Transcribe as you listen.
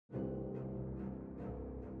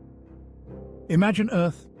Imagine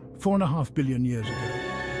Earth 4.5 billion years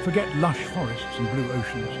ago. Forget lush forests and blue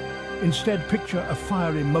oceans. Instead, picture a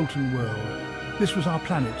fiery, molten world. This was our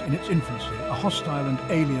planet in its infancy, a hostile and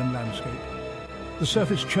alien landscape. The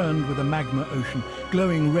surface churned with a magma ocean,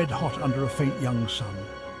 glowing red-hot under a faint young sun.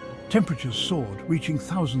 Temperatures soared, reaching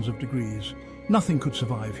thousands of degrees. Nothing could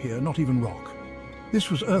survive here, not even rock. This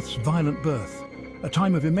was Earth's violent birth, a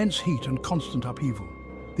time of immense heat and constant upheaval.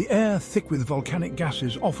 The air, thick with volcanic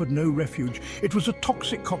gases, offered no refuge. It was a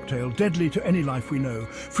toxic cocktail, deadly to any life we know.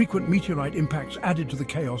 Frequent meteorite impacts added to the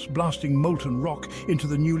chaos, blasting molten rock into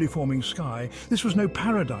the newly forming sky. This was no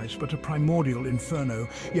paradise, but a primordial inferno.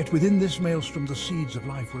 Yet within this maelstrom, the seeds of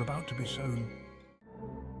life were about to be sown.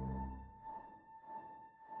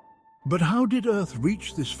 But how did Earth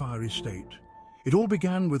reach this fiery state? It all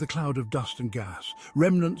began with a cloud of dust and gas,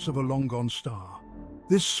 remnants of a long-gone star.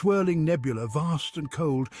 This swirling nebula, vast and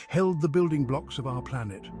cold, held the building blocks of our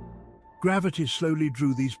planet. Gravity slowly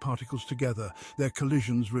drew these particles together, their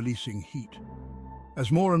collisions releasing heat.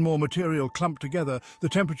 As more and more material clumped together, the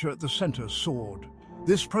temperature at the center soared.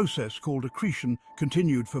 This process, called accretion,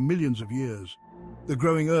 continued for millions of years. The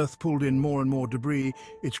growing Earth pulled in more and more debris,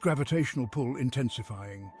 its gravitational pull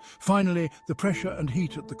intensifying. Finally, the pressure and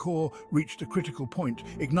heat at the core reached a critical point,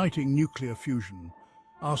 igniting nuclear fusion.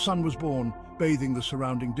 Our sun was born, bathing the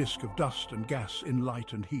surrounding disk of dust and gas in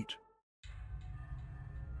light and heat.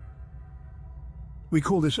 We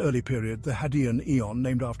call this early period the Hadean Eon,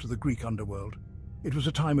 named after the Greek underworld. It was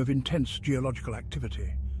a time of intense geological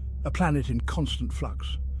activity, a planet in constant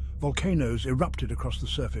flux. Volcanoes erupted across the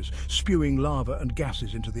surface, spewing lava and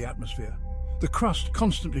gases into the atmosphere. The crust,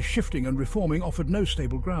 constantly shifting and reforming, offered no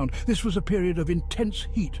stable ground. This was a period of intense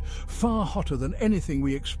heat, far hotter than anything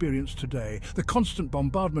we experience today. The constant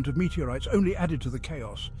bombardment of meteorites only added to the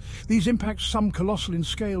chaos. These impacts, some colossal in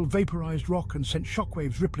scale, vaporized rock and sent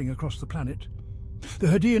shockwaves rippling across the planet. The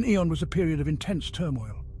Hadean Eon was a period of intense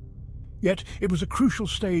turmoil. Yet it was a crucial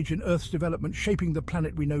stage in Earth's development, shaping the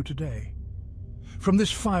planet we know today. From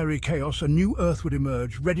this fiery chaos, a new Earth would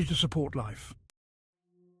emerge, ready to support life.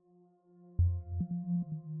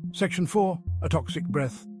 Section 4. A toxic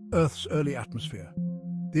breath, Earth's early atmosphere.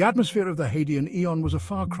 The atmosphere of the Hadean Eon was a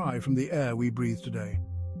far cry from the air we breathe today.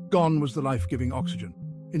 Gone was the life-giving oxygen.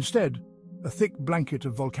 Instead, a thick blanket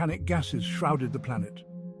of volcanic gases shrouded the planet.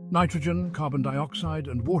 Nitrogen, carbon dioxide,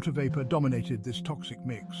 and water vapor dominated this toxic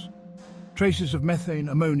mix. Traces of methane,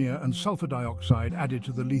 ammonia, and sulfur dioxide added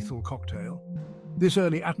to the lethal cocktail. This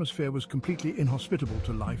early atmosphere was completely inhospitable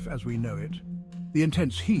to life as we know it. The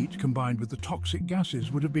intense heat, combined with the toxic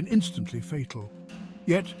gases, would have been instantly fatal.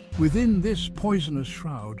 Yet, within this poisonous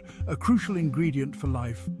shroud, a crucial ingredient for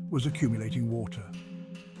life was accumulating water.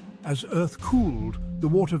 As Earth cooled, the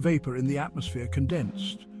water vapor in the atmosphere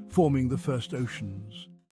condensed, forming the first oceans.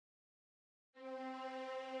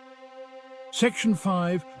 Section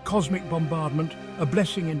 5. Cosmic bombardment, a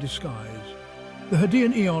blessing in disguise. The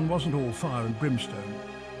Hadean Eon wasn't all fire and brimstone.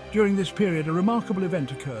 During this period, a remarkable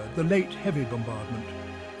event occurred, the Late Heavy Bombardment.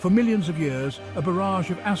 For millions of years, a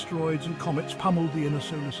barrage of asteroids and comets pummeled the inner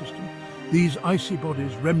solar system. These icy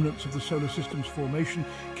bodies, remnants of the solar system's formation,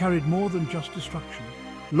 carried more than just destruction.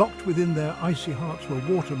 Locked within their icy hearts were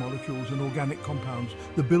water molecules and organic compounds,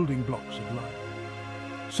 the building blocks of life.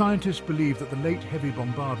 Scientists believe that the Late Heavy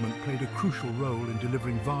Bombardment played a crucial role in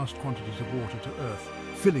delivering vast quantities of water to Earth,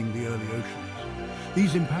 filling the early oceans.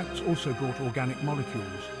 These impacts also brought organic molecules,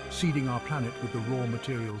 seeding our planet with the raw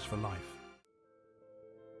materials for life.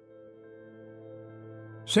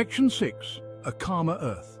 Section 6. A calmer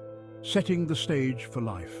Earth, setting the stage for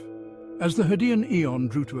life. As the Hadean Eon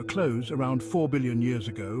drew to a close around 4 billion years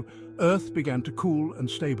ago, Earth began to cool and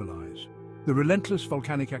stabilize. The relentless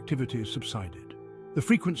volcanic activities subsided. The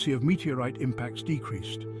frequency of meteorite impacts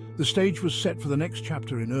decreased. The stage was set for the next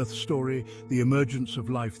chapter in Earth's story, the emergence of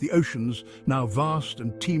life. The oceans, now vast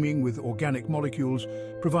and teeming with organic molecules,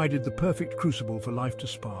 provided the perfect crucible for life to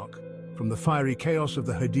spark. From the fiery chaos of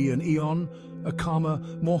the Hadean Eon, a calmer,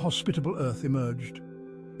 more hospitable Earth emerged.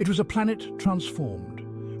 It was a planet transformed,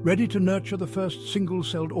 ready to nurture the first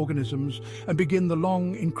single-celled organisms and begin the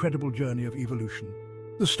long, incredible journey of evolution.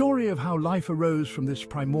 The story of how life arose from this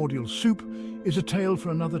primordial soup is a tale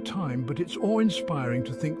for another time, but it's awe-inspiring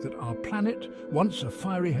to think that our planet, once a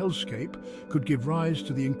fiery hellscape, could give rise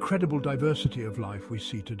to the incredible diversity of life we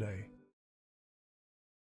see today.